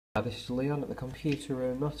Hi, this is Leon at the Computer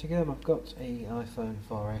Room Nottingham. I've got a iPhone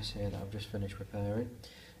 4S here that I've just finished repairing.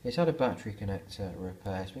 It's had a battery connector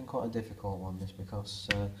repair. It's been quite a difficult one, this, because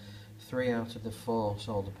 3 out of the 4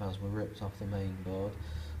 solder pads were ripped off the main board,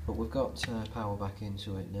 but we've got power back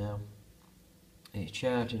into it now. It's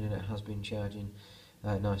charging, and it has been charging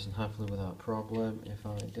nice and happily without problem. If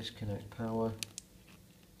I disconnect power,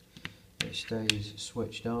 it stays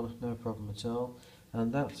switched on, no problem at all,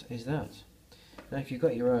 and that is that. Now, if you've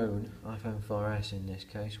got your own iPhone 4S in this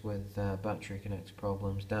case with battery connector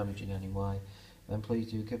problems, damage in any way, then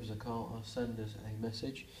please do give us a call or send us a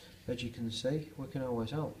message. As you can see, we can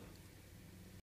always help.